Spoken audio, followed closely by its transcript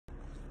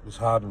What's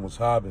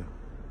hopping?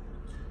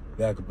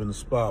 Back up in the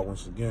spot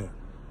once again.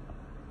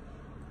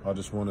 I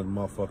just wanted to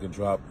motherfucking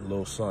drop a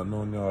little something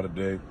on y'all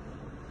today.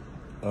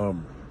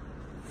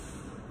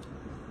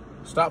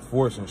 Stop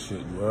forcing shit,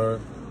 you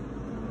heard?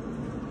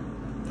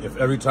 If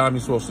every time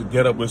you're supposed to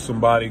get up with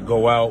somebody,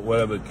 go out,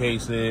 whatever the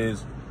case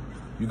is,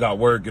 you got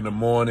work in the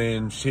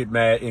morning, shit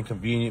mad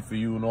inconvenient for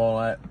you and all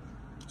that,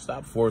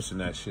 stop forcing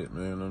that shit,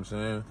 man, you know what I'm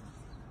saying?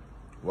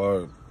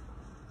 Or,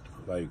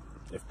 like,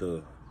 if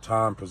the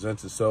time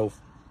presents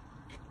itself,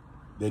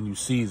 then you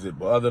seize it.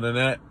 But other than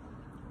that,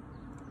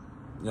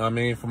 you know what I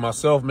mean? For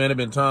myself, man, there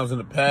been times in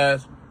the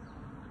past,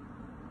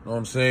 you know what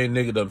I'm saying?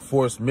 Nigga done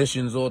forced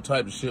missions, all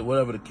type of shit,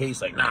 whatever the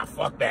case. Like, nah,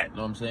 fuck that. You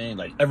know what I'm saying?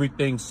 Like,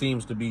 everything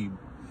seems to be,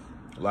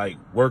 like,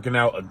 working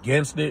out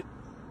against it.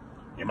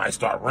 It might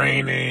start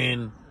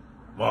raining.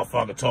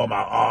 Motherfucker talking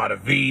about, oh, the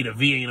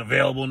V ain't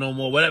available no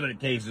more. Whatever the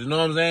case is. You know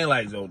what I'm saying?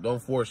 Like, so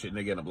don't force shit,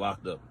 nigga, getting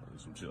blocked up.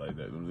 Some shit like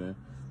that. You know what I'm saying?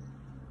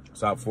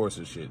 Stop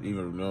forcing shit.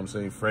 Even, you know what I'm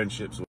saying? Friendships.